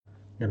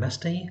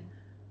Namaste.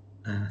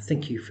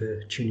 Thank you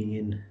for tuning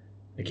in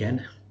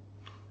again.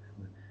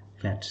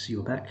 Glad to see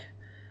you back.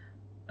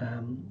 I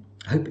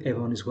hope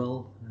everyone is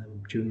well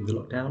during the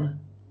lockdown.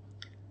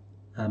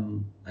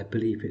 I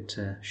believe it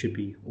should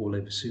be all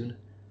over soon,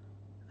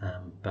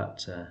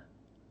 but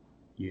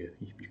you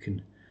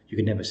can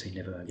never say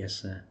never. I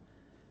guess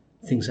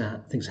things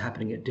are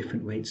happening at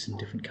different rates in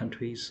different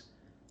countries,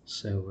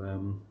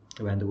 so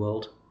around the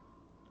world.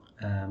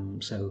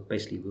 So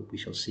basically, we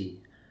shall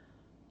see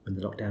when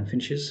the lockdown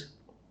finishes.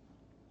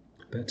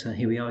 But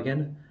here we are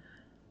again.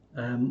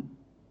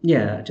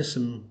 Just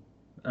an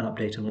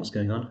update on what's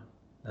going on.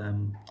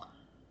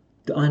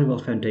 The Iron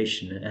World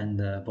Foundation and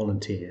the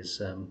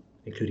volunteers,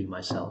 including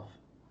myself,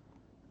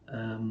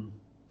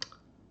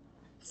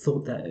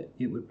 thought that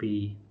we would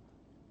be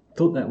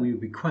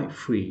quite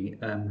free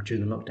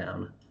during the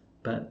lockdown.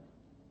 But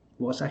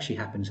what's actually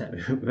happened is that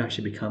we've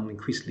actually become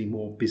increasingly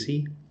more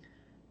busy,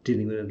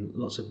 dealing with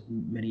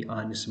many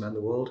ironists around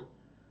the world.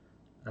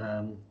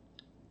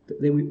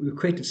 We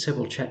created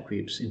several chat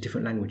groups in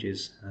different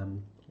languages,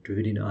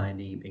 Dravidian,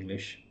 Irony,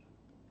 English,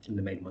 and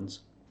the main ones,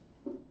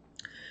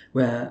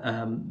 where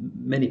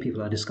many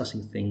people are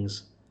discussing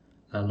things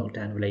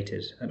lockdown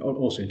related, and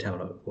also in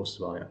Tamil, of course,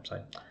 as well. Yeah,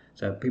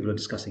 so people are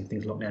discussing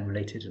things lockdown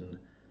related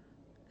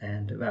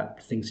and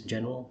about things in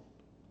general,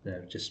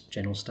 just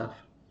general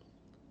stuff,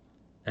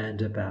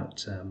 and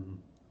about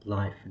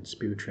life and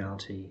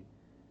spirituality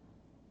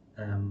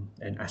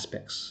and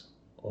aspects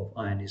of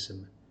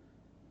Ionism.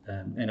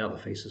 And other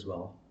faiths as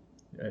well,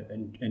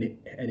 and in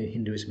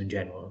Hinduism in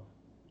general.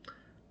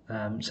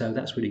 So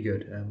that's really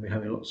good. We're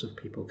having lots of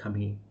people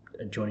coming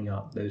and joining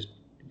those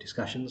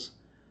discussions,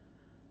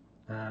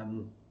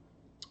 and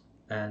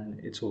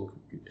it's all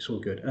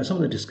good. Some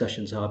of the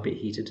discussions are a bit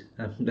heated.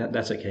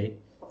 That's okay.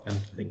 I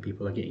think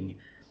people are getting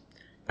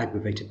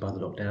aggravated by the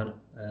lockdown,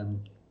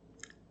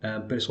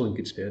 but it's all in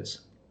good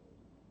spirits.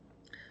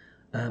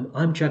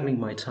 I'm juggling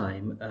my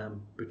time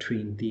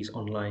between these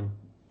online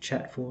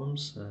chat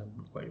forums,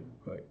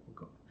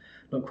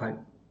 not quite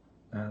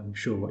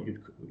sure what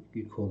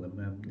you'd call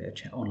them. They're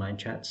online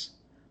chats,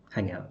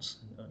 hangouts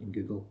in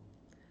Google,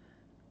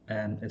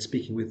 and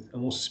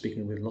I'm also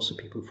speaking with lots of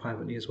people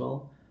privately as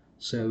well.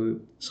 So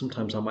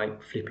sometimes I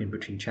might flip in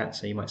between chats,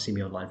 so you might see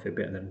me online for a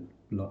bit and then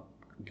not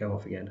go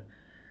off again.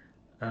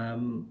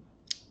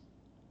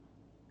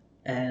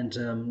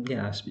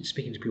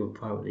 Speaking to people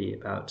privately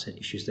about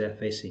issues they're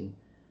facing,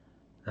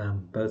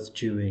 both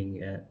during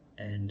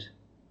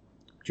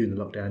the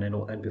lockdown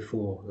and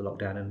before the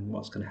lockdown, and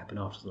what's going to happen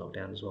after the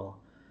lockdown as well.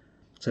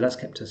 So that's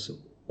kept us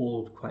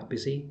all quite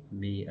busy,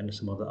 me and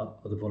some other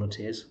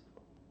volunteers.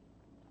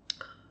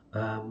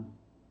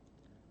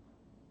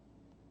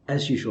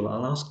 As usual,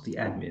 I'll ask the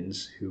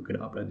admins who are going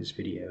to upload this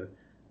video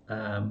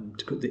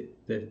to put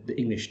the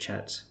English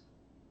chat,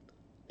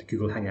 the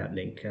Google Hangout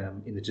link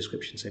in the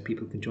description, so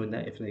people can join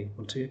that if they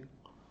want to.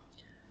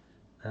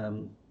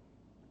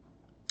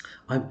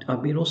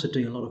 I've been also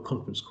doing a lot of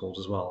conference calls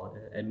as well,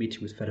 and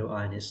meeting with fellow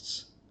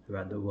Ionists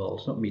around the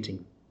world. Not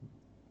meeting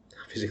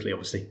physically,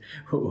 obviously.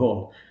 We're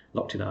all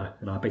locked in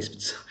our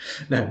basements.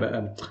 No,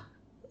 but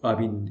I've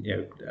been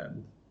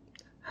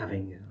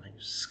having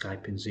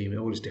Skype and Zoom and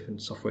all these different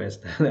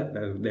softwares that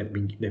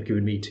they've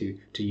given me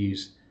to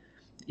use.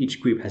 Each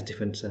group has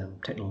different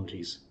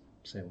technologies.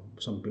 So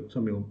some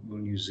people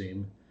will use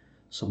Zoom,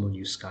 some will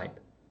use Skype,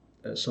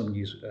 some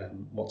use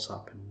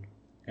WhatsApp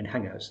and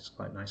Hangouts. It's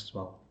quite nice as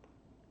well.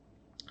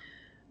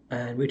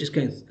 And we're just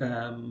going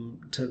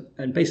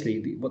and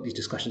basically what these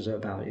discussions are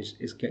about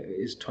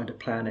is trying to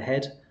plan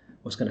ahead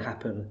what's going to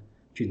happen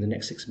during the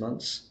next 6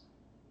 months.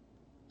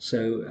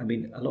 So, I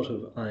mean, a lot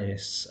of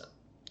Ionist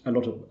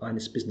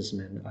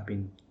businessmen I've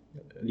been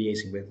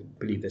liaising with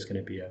believe there's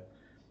going to be a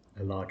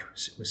large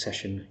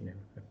recession,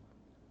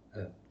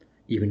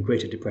 even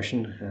greater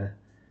depression.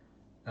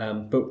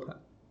 But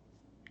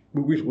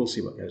we'll see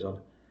what goes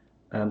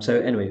on.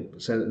 So anyway,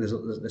 so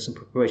there's some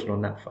preparation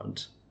on that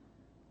front.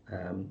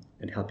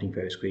 And helping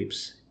various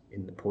groups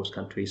in the poorest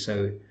countries.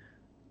 So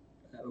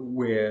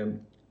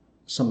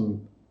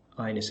some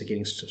Ionists are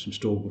getting some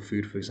storeable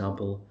food, for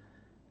example,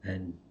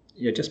 and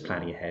just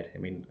planning ahead. I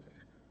mean,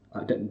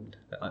 I don't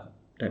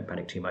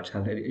panic too much.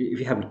 If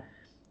you have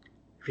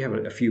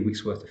a few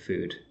weeks worth of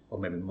food, or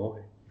maybe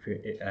more,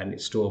 and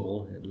it's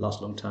storeable, it lasts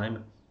a long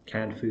time,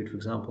 canned food, for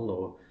example,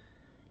 or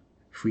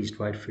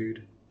freeze-dried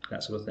food,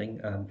 that sort of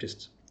thing,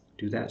 just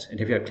do that. And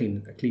if you have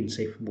clean,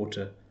 safe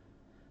water,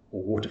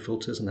 or water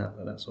filters and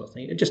that sort of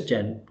thing. Just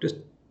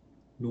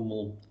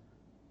normal,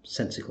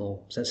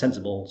 sensible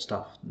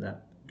stuff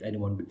that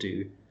anyone would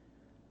do.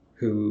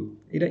 Who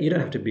you don't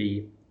have to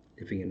be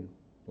living in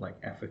like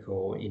Africa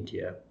or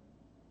India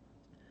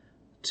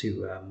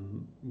to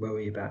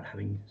worry about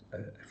having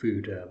a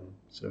food a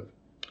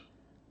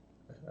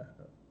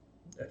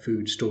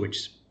food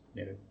storage,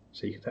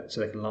 so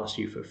they can last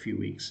you for a few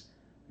weeks.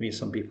 I mean,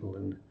 some people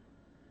in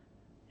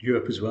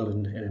Europe as well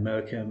and in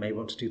America may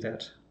want to do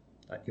that.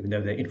 Even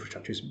though their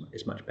infrastructure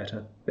is much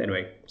better. But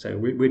anyway, so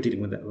we're dealing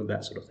with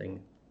that sort of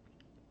thing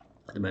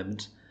at the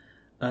moment.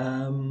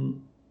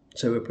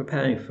 So we're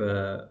preparing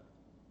for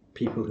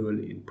people who are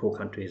in poor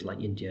countries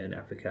like India and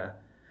Africa.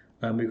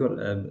 We've got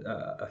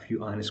a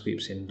few INS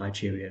groups in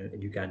Nigeria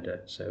and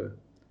Uganda, so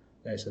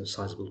there's a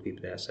sizable group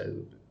there, so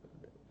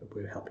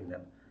we're helping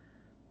them.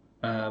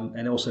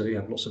 And also we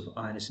have lots of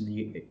INS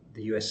in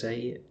the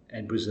USA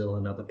and Brazil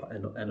and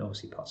and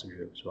obviously parts of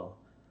Europe as well.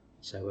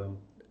 So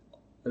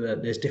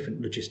there's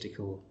different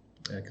logistical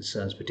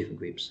concerns for different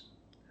groups.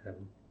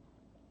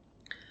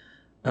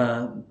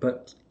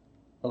 But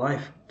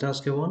life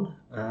does go on,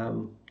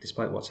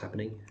 despite what's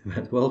happening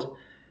around the world.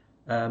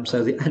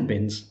 So the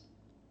admins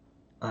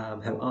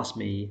have asked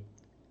me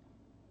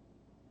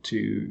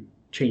to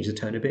change the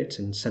tone a bit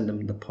and send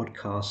them the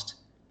podcast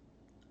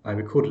I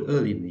recorded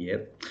early in the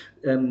year.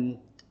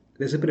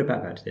 There's a bit of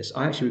background to this.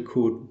 I actually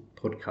record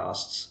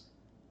podcasts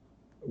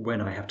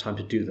when I have time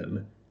to do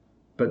them,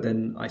 but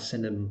then I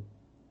send them,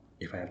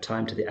 if I have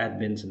time, to the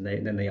admins, and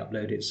then they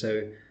upload it.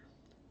 So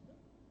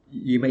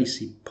you may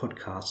see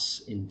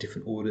podcasts in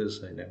different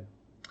orders. I know,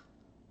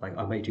 like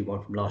I may do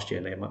one from last year,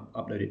 and they might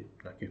upload it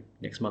like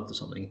next month or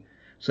something.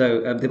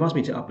 So they've asked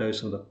me to upload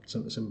some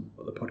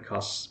of the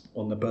podcasts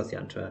on the birth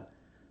yantra.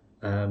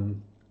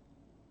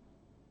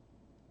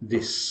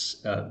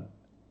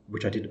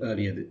 Which I did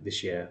earlier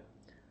this year,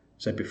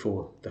 so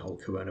before the whole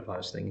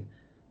coronavirus thing.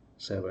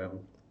 So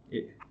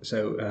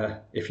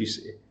if you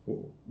see,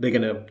 they're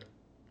going to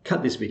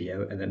cut this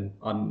video, and then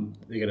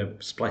they're going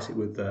to splice it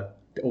with the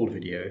old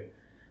video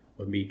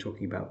of me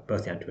talking about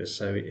birth yantras.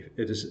 So if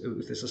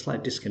there's a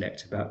slight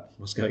disconnect about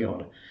what's going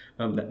on,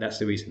 that's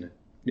the reason.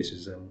 This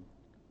is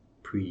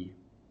pre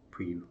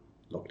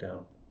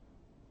lockdown.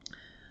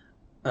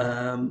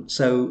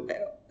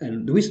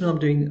 And the reason I'm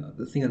doing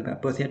the thing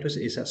about birth yantras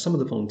is that some of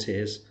the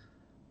volunteers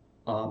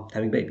are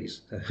having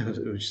babies,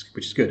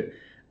 which is good.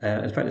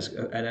 In fact,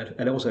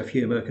 and also a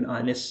few American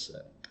INS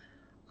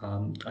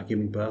are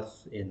giving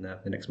birth in the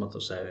next month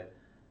or so.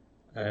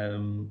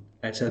 And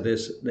so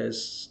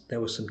there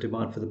was some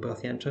demand for the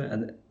birth yantra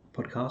and the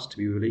podcast to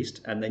be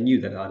released, and they knew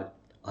that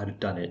I'd have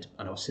done it,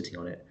 and I was sitting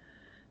on it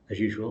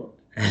as usual.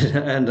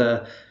 And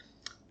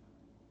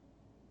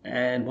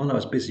while I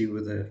was busy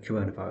with the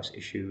coronavirus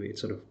issue, it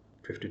sort of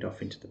drifted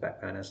off into the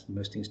background, as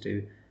most things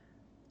do,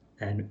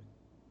 and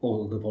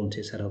all the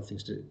volunteers had other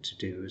things to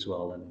do as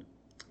well. And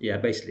yeah,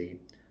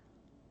 basically.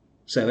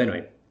 So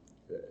anyway,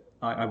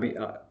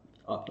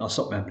 I'll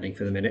stop rambling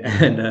for the minute,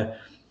 and the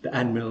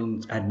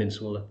admins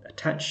will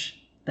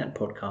attach that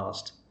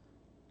podcast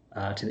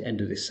to the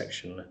end of this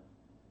section,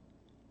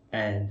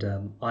 and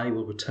I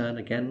will return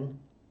again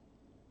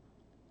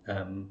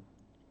in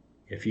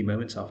a few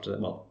moments after,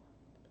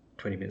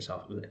 20 minutes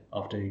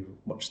after you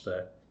watch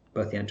the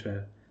Birth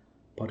Yantra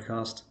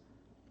podcast,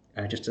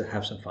 just to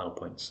have some final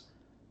points.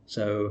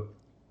 So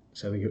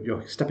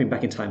you're stepping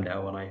back in time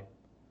now when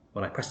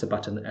I press the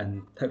button,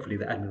 and hopefully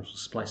the admin will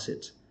splice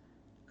it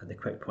at the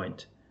correct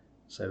point.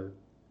 So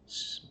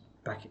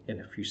back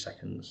in a few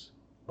seconds.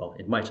 Well,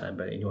 in my time,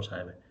 but in your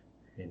time,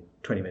 in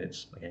 20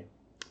 minutes. Okay,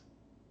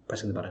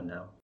 pressing the button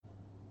now.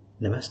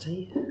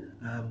 Namaste.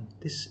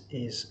 This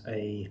is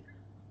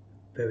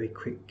another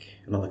quick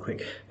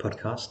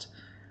podcast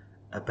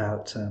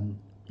about the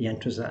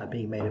yantras that are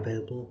being made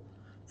available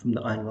from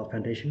the Iron Well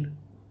Foundation.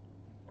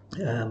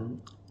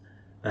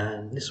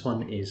 And this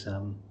one is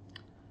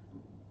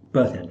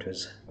birth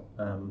yantras.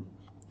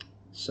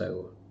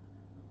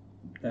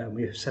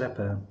 We've set up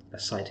a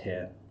site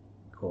here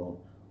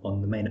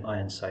on the main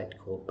Iron site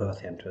called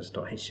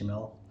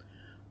birthyantras.html.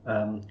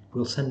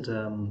 We'll send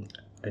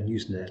a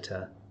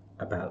newsletter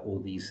about all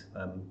these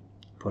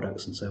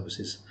products and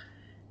services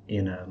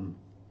in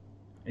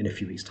a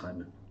few weeks'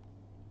 time.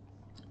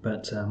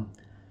 But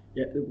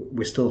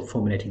we're still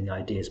formulating the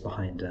ideas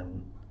behind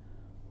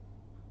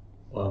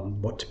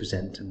what to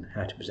present and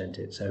how to present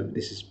it. So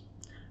this is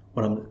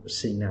what I'm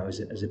seeing now as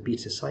a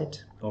beta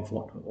site of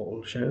what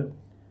we'll show.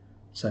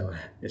 So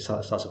it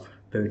starts off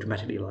very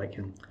dramatically, like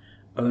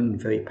own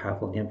very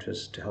powerful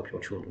yantras to help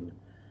your children,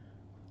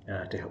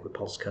 to help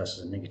repulse curses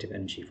and negative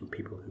energy from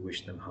people who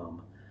wish them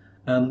harm.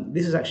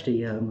 This is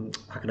actually,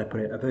 how can I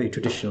put it, a very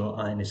traditional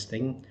INS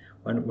thing.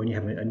 When you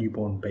have a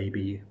newborn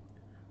baby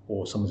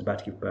or someone's about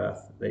to give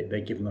birth,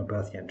 they give them a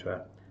birth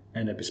yantra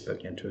and a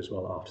bespoke yantra as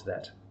well after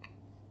that.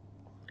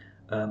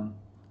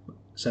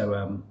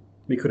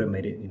 We could have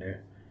made it,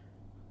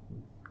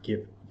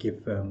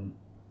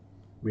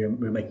 we're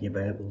making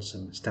available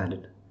some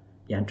standard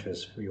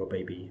yantras for your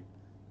baby,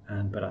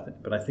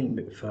 but I think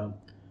that for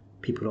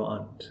people who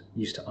aren't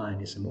used to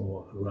Ionism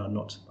or who are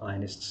not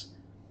Ionists,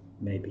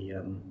 maybe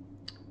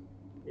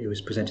it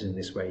was presented in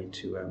this way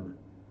to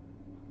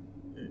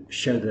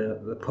show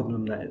the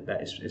problem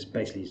that is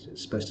basically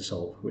supposed to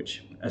solve,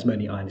 which, as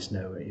many Ionists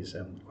know, is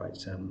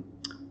quite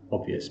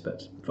obvious,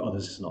 but for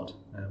others it's not.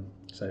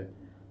 So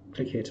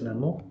click here to learn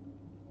more.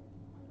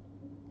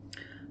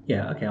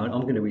 Yeah, okay,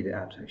 I'm going to read it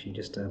out actually.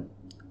 Just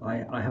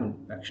I haven't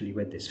actually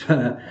read this.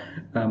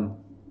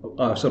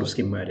 I've sort of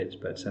skim read it,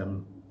 but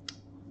in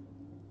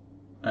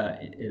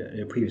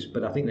a previous.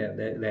 But I think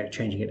they're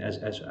changing it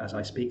as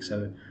I speak.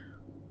 So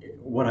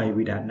what I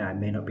read out now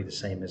may not be the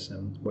same as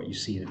what you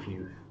see in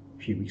a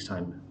few weeks'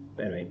 time.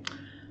 But anyway,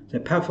 so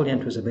powerful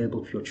yantra is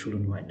available for your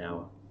children right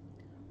now.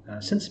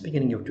 Since the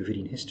beginning of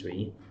Dravidian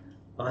history,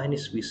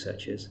 Ionist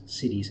researchers,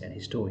 siddhis and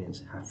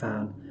historians have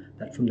found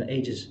that from the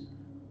ages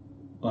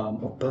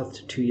of birth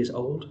to 2 years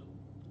old,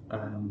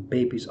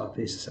 babies are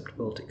very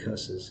susceptible to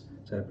curses.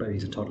 So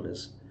babies and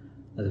toddlers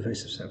are very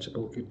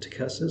susceptible to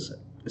curses,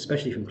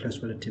 especially from close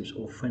relatives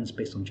or friends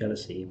based on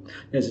jealousy.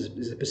 There's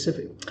a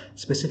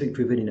specific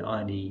Dravidian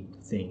irony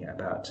thing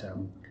about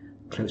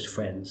close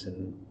friends,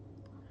 and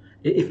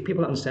if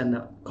people understand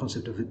that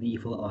concept of the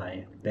evil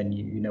eye, then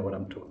you know what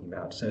I'm talking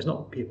about. So it's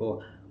not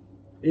people,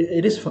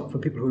 it is from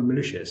people who are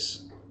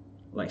malicious,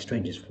 like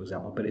strangers, for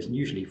example, but it's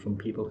usually from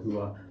people who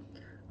are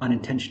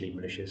unintentionally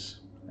malicious,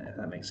 if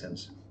that makes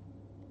sense.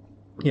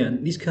 Yeah,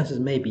 and these curses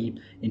may be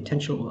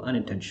intentional or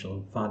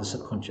unintentional via the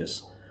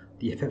subconscious.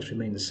 The effects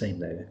remain the same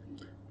though.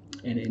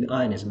 In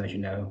Ionism, as you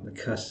know, the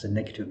curse is a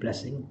negative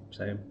blessing,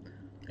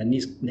 and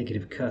these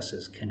negative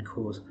curses can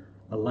cause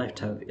a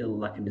lifetime of ill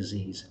luck and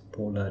disease,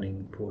 poor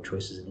learning, poor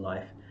choices in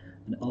life,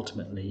 and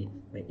ultimately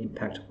may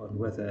impact on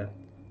whether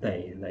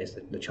they, that is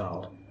the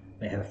child,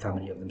 may have a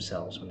family of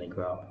themselves when they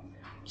grow up.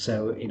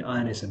 So in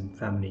Ionism,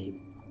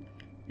 family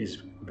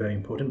is very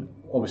important.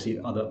 Obviously,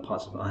 in other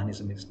parts of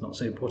Ionism it's not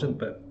so important,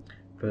 but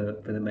for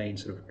the main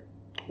sort of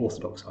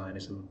orthodox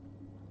Ionism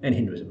and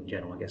Hinduism in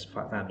general, I guess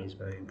family is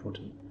very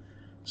important.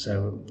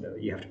 So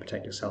you have to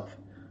protect yourself,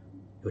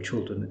 your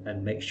children,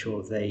 and make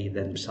sure they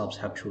themselves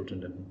have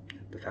children and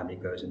the family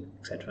grows, and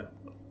etc.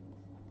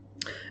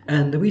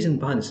 And the reason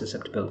behind this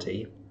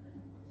susceptibility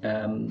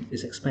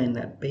is explained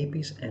that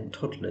babies and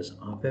toddlers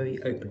are very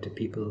open to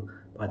people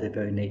by their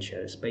very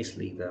nature. It's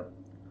basically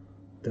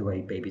the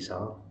way babies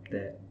are.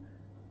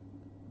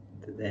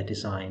 They're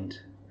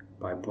designed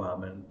by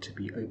Brahman to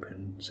be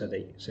open, so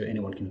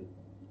anyone can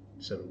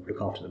sort of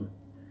look after them.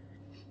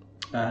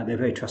 They're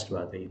very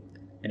trustworthy,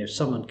 and if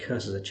someone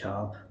curses a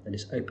child, then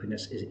this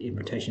openness is an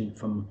invitation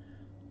from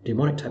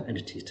demonic type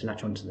entities to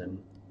latch onto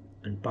them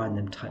and bind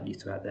them tightly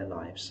throughout their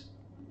lives.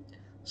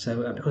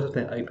 So because of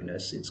their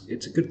openness,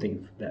 it's a good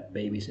thing that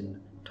babies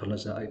and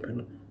toddlers are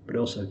open, but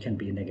also can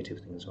be a negative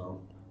thing as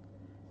well.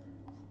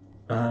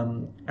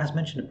 As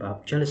mentioned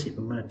above, jealousy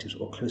from relatives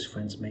or close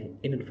friends may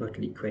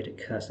inadvertently create a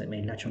curse that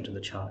may latch onto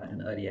the child at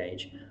an early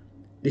age.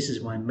 This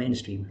is why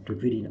mainstream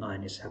Dravidian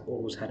Ionists have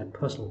always had a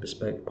personal,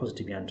 bespoke,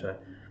 positive yantra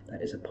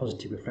that is a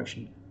positive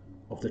reflection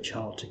of the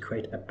child to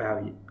create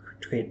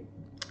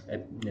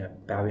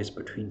barriers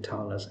between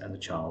Talas and the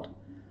child.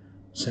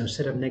 So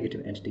instead of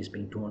negative entities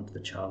being drawn to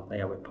the child,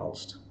 they are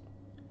repulsed.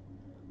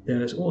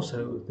 There is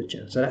also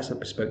so that's a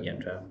bespoke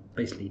yantra,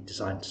 basically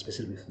designed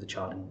specifically for the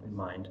child in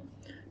mind.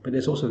 But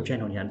there's also a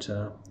general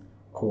yantra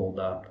called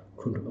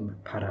Kundum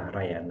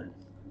Pararayan,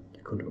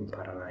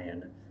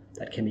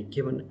 that can be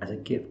given as a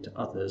gift to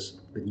others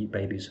with new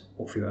babies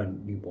or for your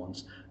own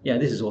newborns. Yeah,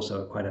 this is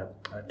also quite a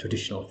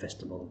traditional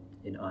festival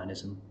in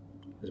Ionism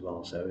as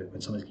well. So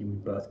when someone's giving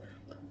birth,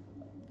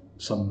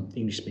 some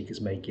English speakers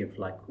may give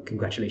like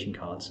congratulation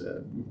cards.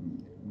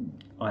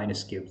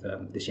 Ionists give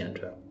this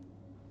yantra,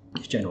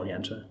 this general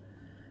yantra.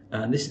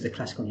 This is the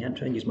classical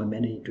yantra used by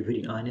many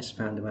Dravidian Ionists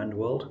found around the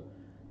world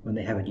when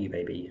they have a new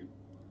baby.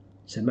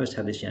 So most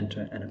have this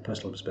yantra and a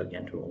personal bespoke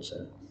yantra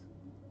also.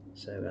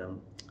 So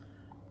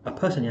a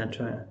personal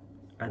yantra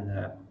and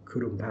the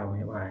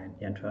Kurumpawa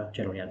yantra,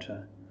 general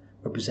yantra,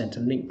 represent a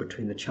link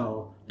between the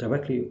child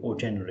directly or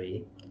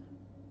generally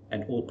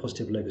and all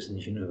positive locus in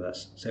the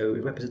universe. So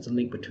it represents a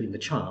link between the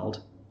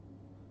child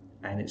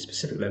and its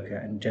specific loci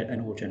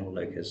and all general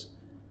locus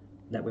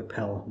that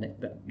repel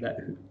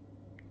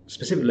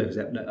specific locus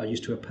that are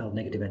used to repel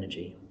negative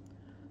energy.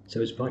 So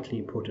it's vitally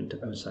important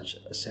to own such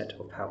a set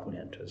of powerful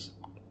yantras.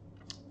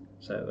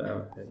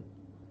 So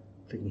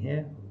clicking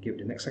here, I'll give it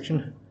the next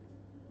section.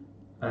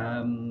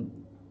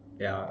 Shall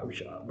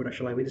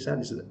I read this out?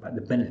 This is about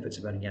the benefits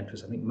of owning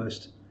yantras. I think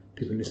most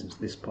people who listen to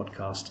this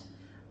podcast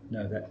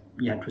know that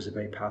yantras are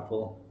very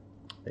powerful.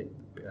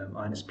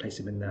 Ionists place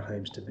them in their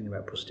homes to bring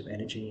about positive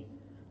energy,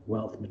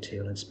 wealth,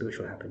 material and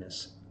spiritual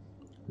happiness,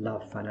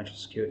 love, financial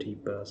security,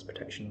 birth,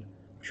 protection,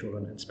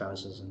 children and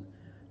spouses, and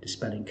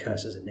dispelling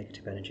curses and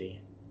negative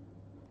energy.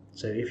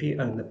 So if you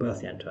own the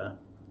birth yantra,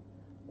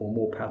 or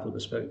more powerful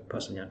bespoke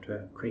personal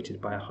yantra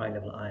created by a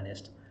high-level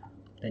Ionist,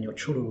 then your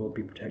children will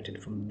be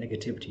protected from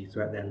negativity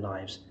throughout their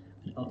lives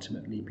and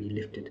ultimately be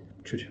lifted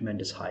to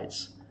tremendous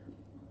heights.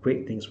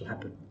 Great things will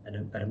happen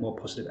and a more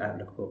positive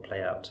outlook will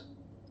play out.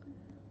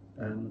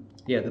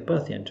 The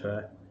birth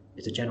yantra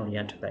is a general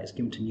yantra that is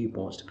given to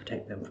newborns to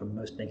protect them from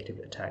most negative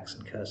attacks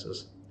and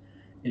curses.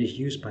 It is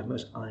used by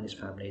most Ionist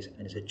families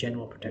and is a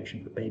general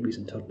protection for babies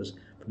and toddlers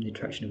from the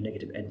attraction of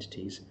negative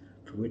entities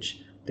for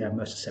which they are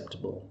most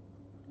susceptible.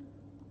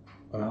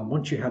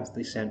 Once you have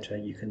this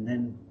yantra, you can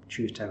then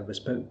choose to have a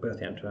bespoke birth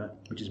yantra,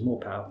 which is more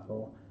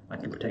powerful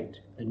and can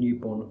protect the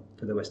newborn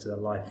for the rest of their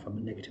life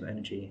from negative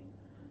energy.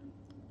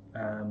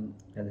 And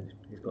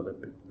it's got a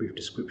brief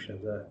description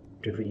of the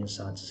Dravidian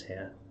sciences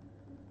here.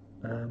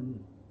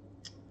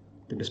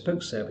 The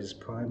bespoke service is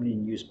primarily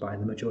used by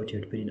the majority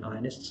of Dravidian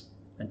Ionists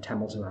and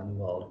Tamils around the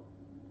world.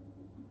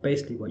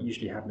 Basically, what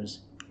usually happens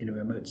in a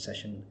remote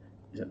session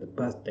is that the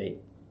birth date,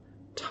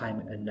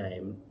 time and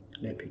name,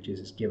 no pictures,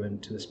 is given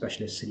to the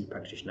specialist Siddhi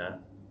practitioner,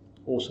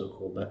 also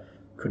called the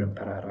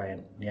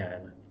Kunamparayan,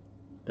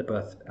 the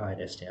birth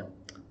Ionist, and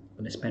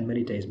they spend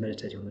many days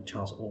meditating on the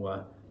child's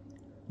aura.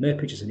 No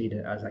pictures are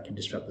needed, as that can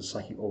disrupt the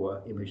psychic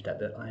aura image that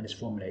the Ionist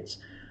formulates.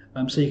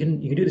 So you can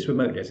do this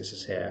remotely, as this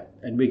is here,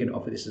 and we're going to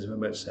offer this as a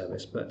remote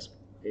service, but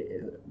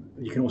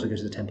you can also go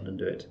to the temple and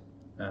do it.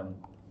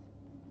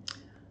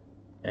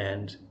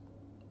 And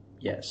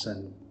yes,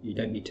 and you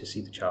don't need to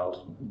see the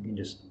child. You can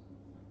just,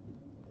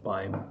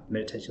 by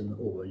meditating on the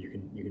aura, you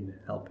can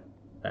help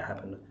that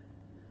happen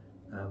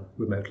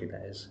remotely.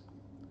 That is,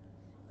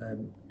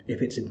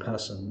 if it's in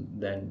person,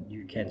 then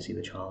you can see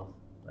the child,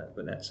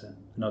 but that's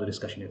another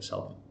discussion in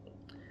itself.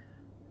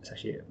 It's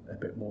actually a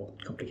bit more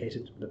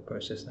complicated, the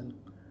process then.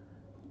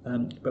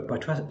 But by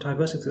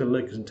traversing through the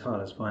lokas and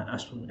talas via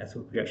astral and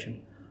ethereal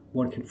projection,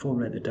 one can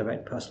formulate the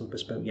direct personal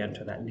bespoke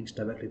yantra that links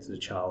directly to the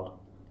child.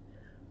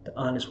 The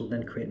Ionist will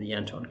then create the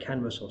yantra on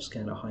canvas or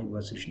scan a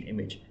high-resolution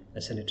image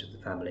and send it to the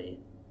family.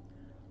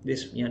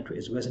 This yantra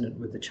is resonant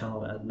with the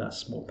child and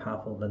thus more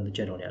powerful than the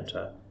general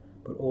yantra,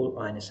 but all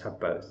Ionists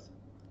have both.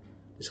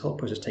 This whole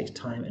process takes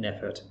time and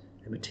effort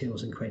and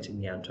materials in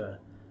creating the yantra,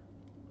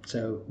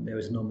 so there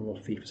is a nominal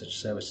fee for such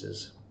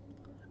services.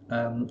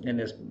 And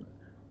there's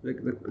the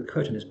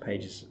quote on this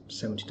page is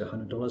 $70 to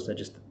 $100. They're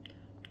just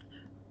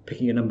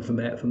picking a number from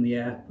the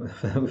air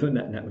from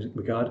that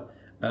regard.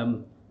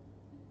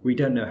 We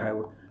don't know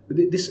how.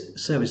 This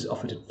service is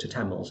offered to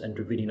Tamils and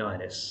Dravidian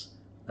Ionists,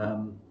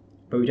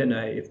 but we don't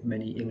know if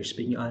many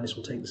English-speaking Ionists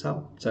will take this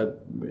up. So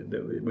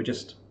the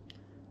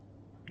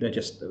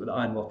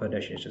Iron Wealth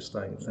Foundation is just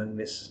throwing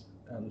this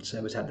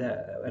service out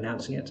there,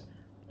 announcing it,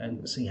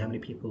 and seeing how many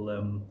people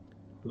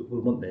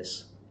will want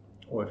this,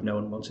 or if no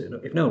one wants it.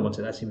 If no one wants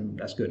it,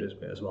 that's good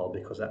as well,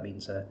 because that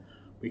means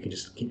we can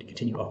just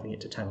continue offering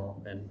it to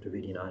Tamil and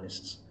Dravidian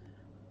Ionists.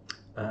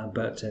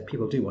 But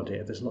people do want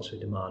it. If there's lots of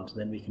demand,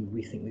 then we can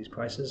rethink these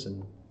prices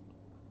and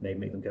maybe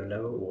make them go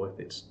lower, or if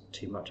it's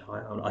too much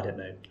higher, I don't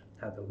know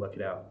how they'll work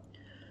it out.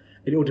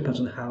 It all depends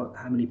on how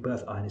many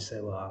birth Ionists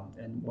there are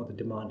and what the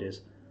demand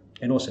is.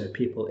 And also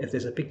if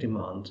there's a big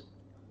demand,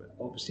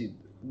 obviously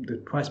the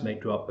price may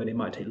drop, but it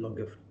might take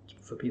longer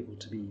for people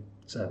to be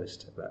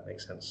serviced, if that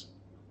makes sense.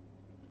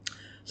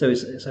 So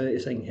it's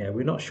saying here,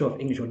 we're not sure if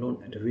English or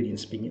non-Dravidian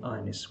speaking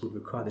Ionists would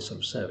require this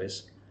sort of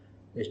service.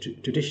 There's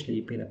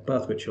traditionally been a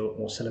birth ritual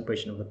or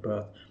celebration of the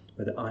birth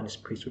where the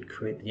Ionist priest would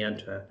create the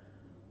yantra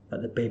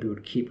that the baby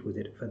would keep with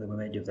it for the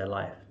remainder of their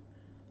life.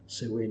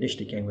 So we're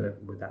initially going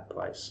with that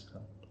price.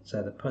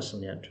 So the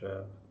personal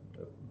yantra,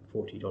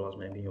 $40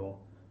 maybe,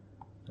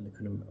 and the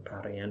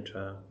Kunampara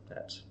yantra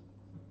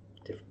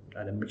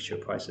at a mixture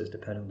of prices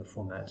depending on the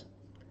format.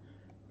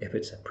 If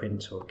it's a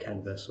print or a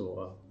canvas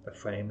or a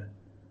frame.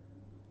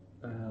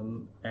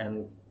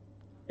 And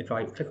if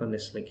I click on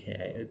this link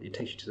here, it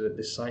takes you to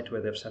this site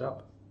where they've set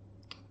up.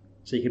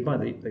 So you can buy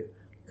the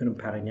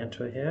Kunampara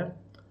yantra here,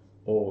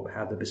 or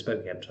have the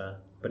bespoke yantra.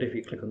 But if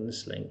you click on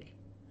this link,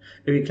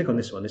 if you click on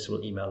this one, this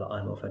will email the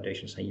Iron Wealth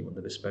Foundation saying you want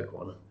the bespoke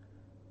one.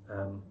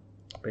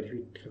 But if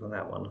you click on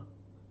that one,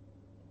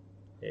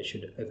 it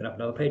should open up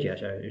another page.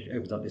 Actually, it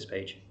opens up this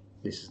page.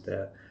 This is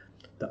the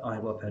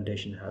Iron Wealth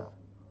Foundation have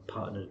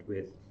partnered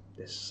with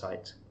this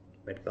site,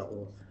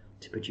 Redbubble,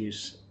 to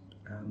produce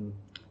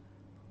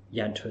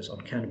yantras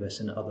on canvas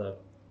and other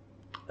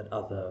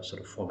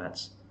sort of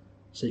formats.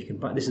 So you can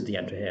buy. This is the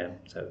yantra here.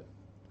 So,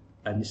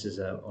 and this is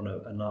on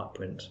an art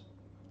print.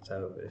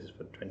 So this is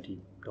for $20.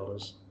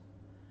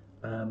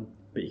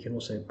 But you can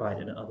also buy it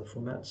in other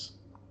formats.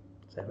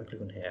 So if I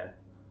click on here,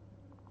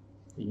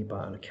 you can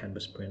buy it on a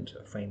canvas print,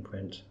 a frame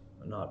print,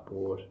 an art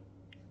board.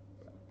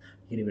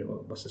 You can even,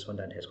 what's this one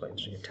down here? It's quite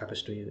interesting. A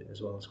tapestry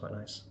as well. It's quite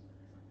nice.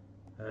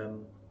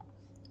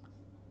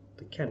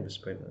 The canvas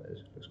print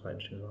looks quite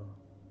interesting as well.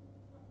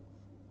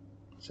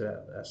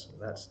 So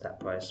that's that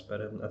price.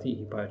 But I think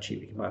you can buy it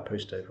cheap. You can buy a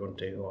poster if you want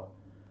to, or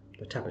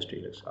the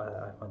tapestry looks.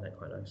 I find that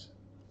quite nice.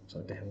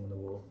 Something to hang on the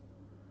wall.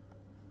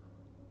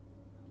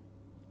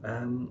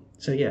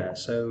 So yeah.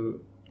 So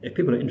if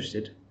people are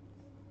interested,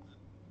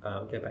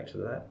 go back to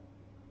that.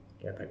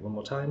 Go back one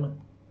more time.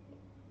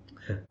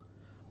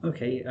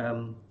 Okay.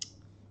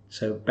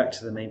 So back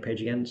to the main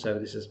page again. So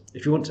this is,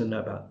 if you want to know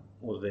about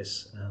all of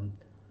this,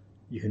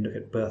 you can look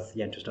at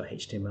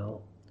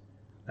birthyantras.html.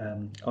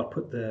 I'll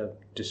put the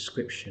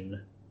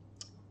description.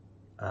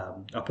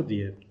 I'll put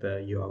the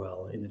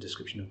URL in the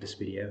description of this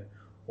video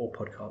or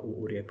podcast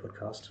or audio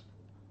podcast.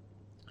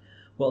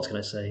 What else can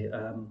I say?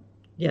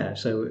 Yeah.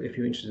 So if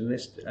you're interested in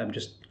this,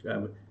 just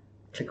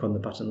click on the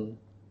button,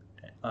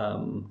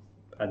 and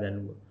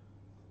then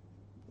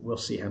we'll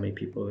see how many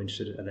people are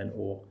interested. And then,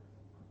 or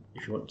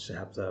if you want to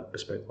have the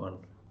bespoke one,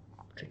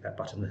 click that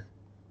button,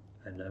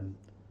 and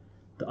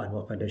the Iron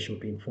Wealth Foundation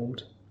will be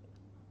informed.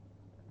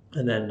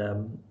 And then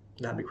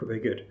that'd be quite very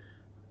good.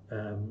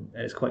 And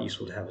it's quite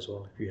useful to have as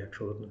well if you have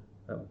children.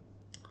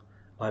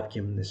 I've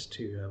given this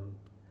to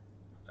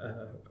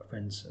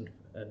friends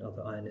and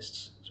other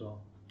ionists as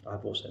well.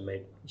 I've also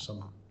made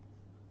some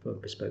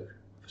bespoke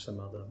for some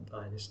other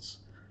ionists,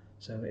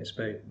 so it's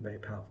very, very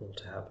powerful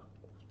to have.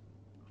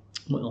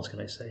 What else can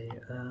I say?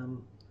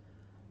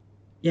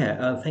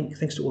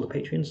 Thanks to all the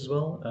patrons as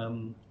well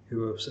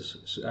who are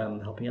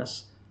helping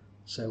us.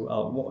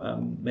 So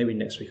maybe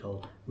next week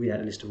I'll read out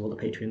a list of all the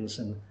patrons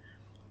and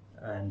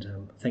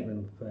thank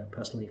them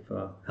personally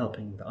for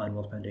helping the Iron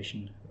World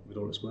Foundation with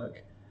all its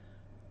work.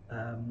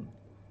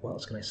 What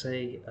else can I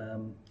say?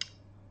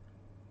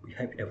 We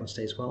hope everyone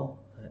stays well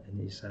in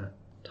these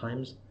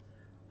times.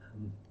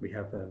 We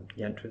have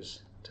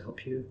Yantras to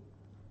help you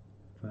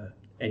for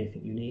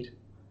anything you need,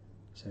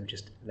 so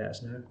just let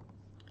us know.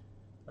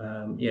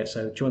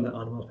 So join the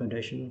Iron World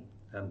Foundation,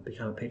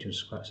 become a patron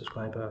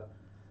subscriber.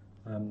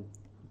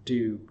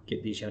 Do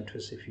get these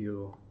Yantras if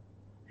you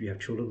have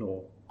children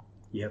or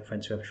you have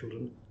friends who have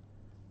children.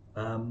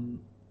 And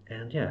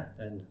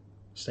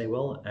stay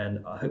well,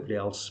 and hopefully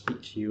I'll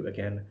speak to you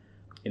again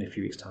in a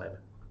few weeks' time.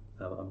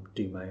 I'm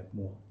doing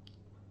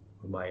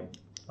my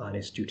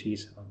ionist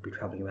duties. I'll be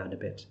travelling around a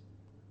bit,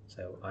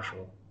 so I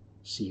shall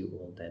see you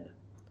all then.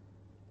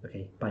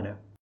 Okay, bye now.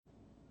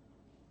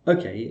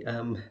 Okay,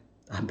 I'm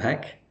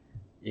back.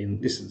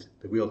 This is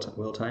the real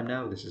time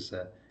now. This is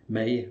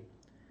May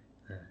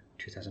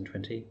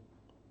 2020.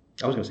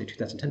 I was going to say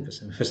 2010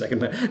 for a second,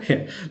 but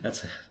yeah,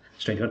 that's a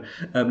strange one.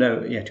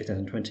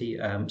 2020.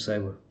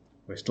 So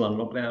we're still on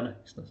lockdown.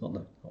 It's not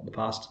the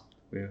past.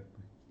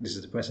 This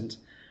is the present.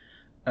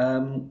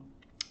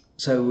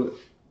 So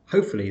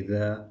hopefully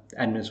the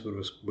admins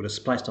would have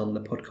spliced on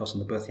the podcast on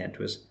the birth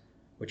Yantras,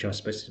 which I was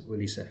supposed to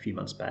release a few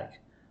months back.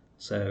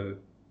 So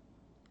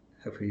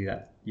hopefully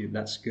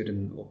that's good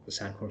and the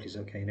sound quality is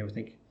okay and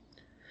everything.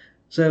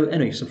 So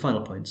anyway, some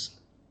final points.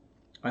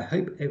 I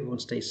hope everyone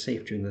stays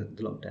safe during the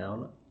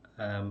lockdown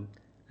and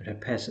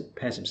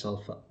prepares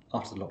himself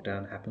after the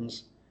lockdown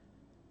happens.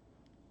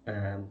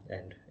 And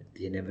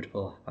the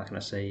inevitable, how can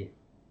I say,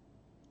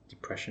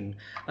 depression.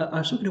 I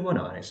was talking to one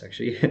ionist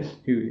actually,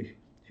 who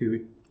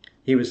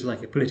he was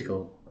like a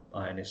political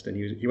ionist, and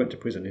he went to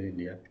prison in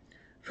India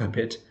for a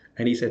bit,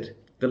 and he said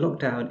the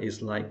lockdown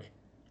is like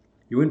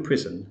you're in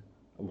prison.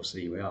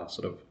 Obviously, we are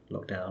sort of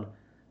locked down,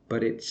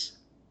 but it's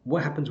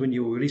what happens when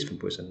you're released from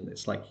prison.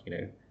 It's like,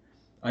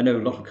 I know a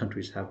lot of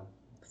countries have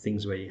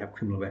things where you have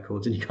criminal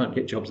records and you can't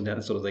get jobs and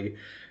that sort of thing.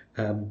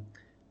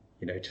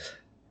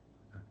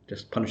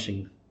 Just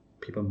punishing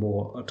people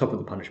more on top of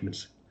the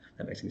punishments.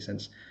 That makes any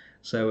sense.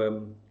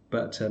 So,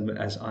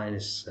 as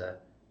ionists,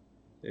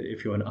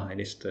 if you're an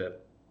ionist,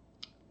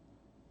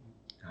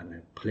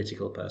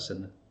 political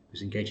person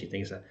who's engaged in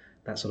things,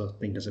 that sort of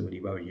thing doesn't really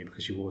worry you,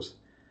 because you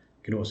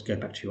can always go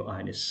back to your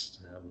ionist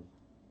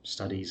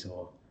studies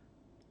or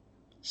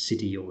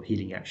city or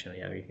healing action.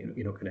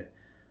 You're not going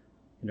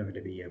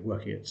to be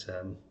working at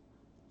I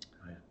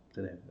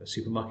don't know, a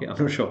supermarket. I'm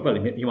not sure. Well,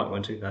 you might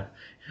want to.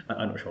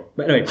 I'm not sure.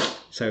 But anyway,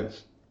 so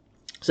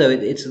it's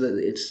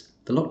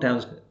the lockdown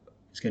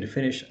is going to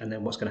finish, and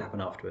then what's going to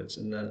happen afterwards,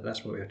 and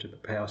that's what we have to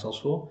prepare ourselves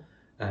for,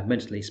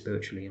 mentally,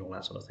 spiritually, and all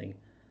that sort of thing.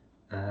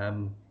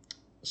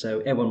 So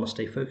everyone must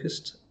stay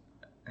focused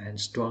and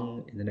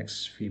strong in the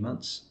next few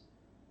months,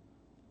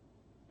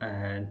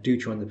 and do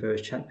join the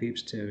various chat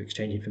groups to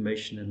exchange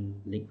information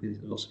and link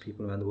with lots of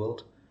people around the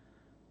world.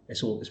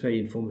 It's very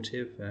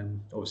informative.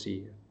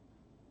 Obviously,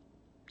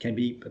 can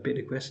be a bit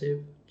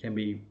aggressive, can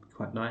be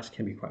quite nice,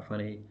 can be quite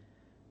funny,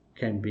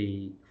 can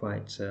be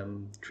quite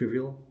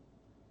trivial,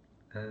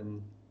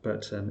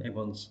 but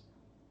everyone's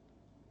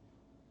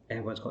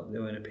got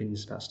their own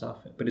opinions about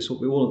stuff. But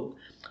we're all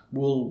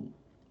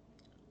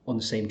on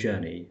the same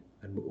journey,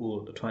 and we're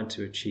all trying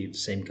to achieve the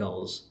same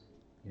goals.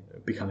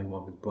 Becoming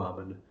one with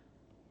Brahman,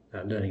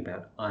 learning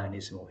about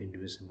Ionism or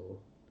Hinduism or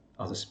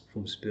other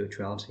forms of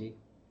spirituality,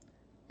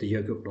 the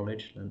yoga of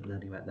knowledge,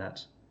 learning about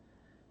that.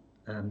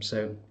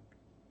 So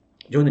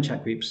join the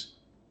chat groups.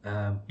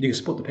 You can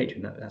support the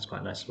Patreon. That's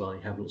quite nice as well.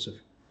 You have lots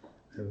of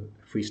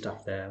free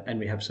stuff there, and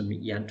we have some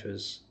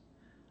yantras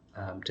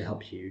to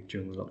help you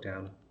during the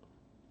lockdown,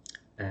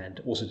 and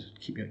also to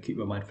keep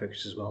your mind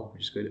focused as well,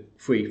 which is good.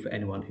 Free for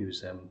anyone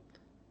who's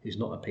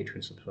not a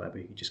Patreon subscriber.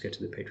 You can just go to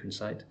the Patreon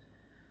site.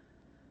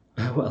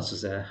 What else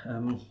is there?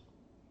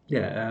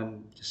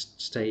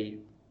 Just stay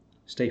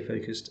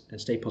focused and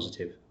stay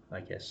positive. I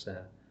guess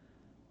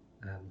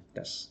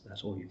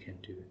that's all you can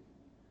do.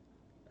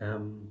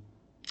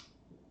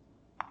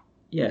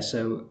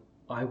 So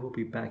I will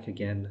be back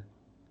again,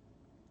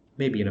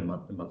 maybe in a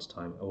month's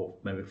time, or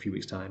maybe a few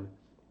weeks' time,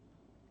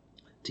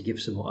 to give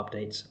some more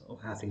updates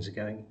of how things are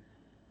going.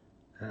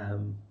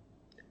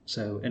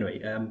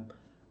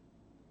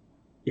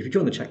 If you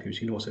join the chat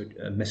groups, you can also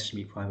message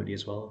me privately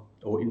as well,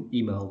 or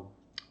email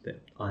the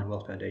Iron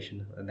Wealth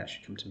Foundation, and that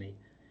should come to me.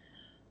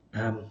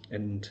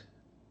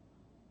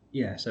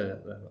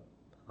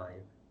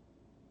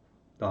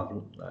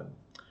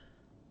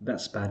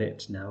 That's about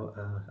it now.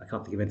 I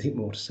can't think of anything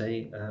more to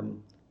say,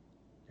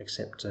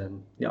 except I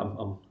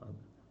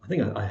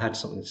think I had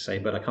something to say,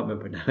 but I can't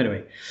remember it now.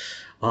 Anyway,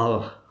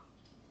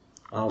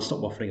 I'll stop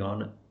waffling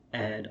on,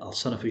 and I'll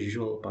sign off as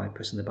usual by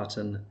pressing the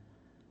button,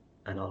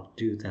 and I'll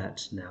do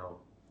that now.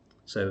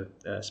 So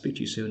speak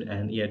to you soon,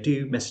 and yeah,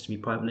 do message me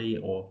privately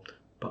or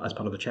as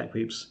part of the chat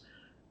groups,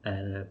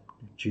 and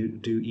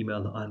do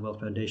email the Iron Well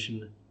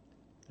Foundation,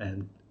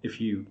 and if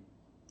you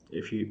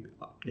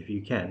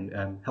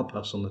can, help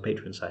us on the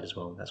Patreon side as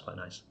well. That's quite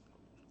nice.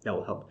 That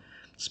will help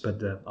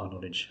spread our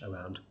knowledge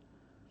around.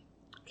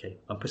 Okay,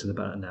 I'm pressing the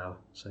button now,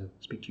 so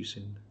speak to you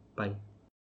soon. Bye.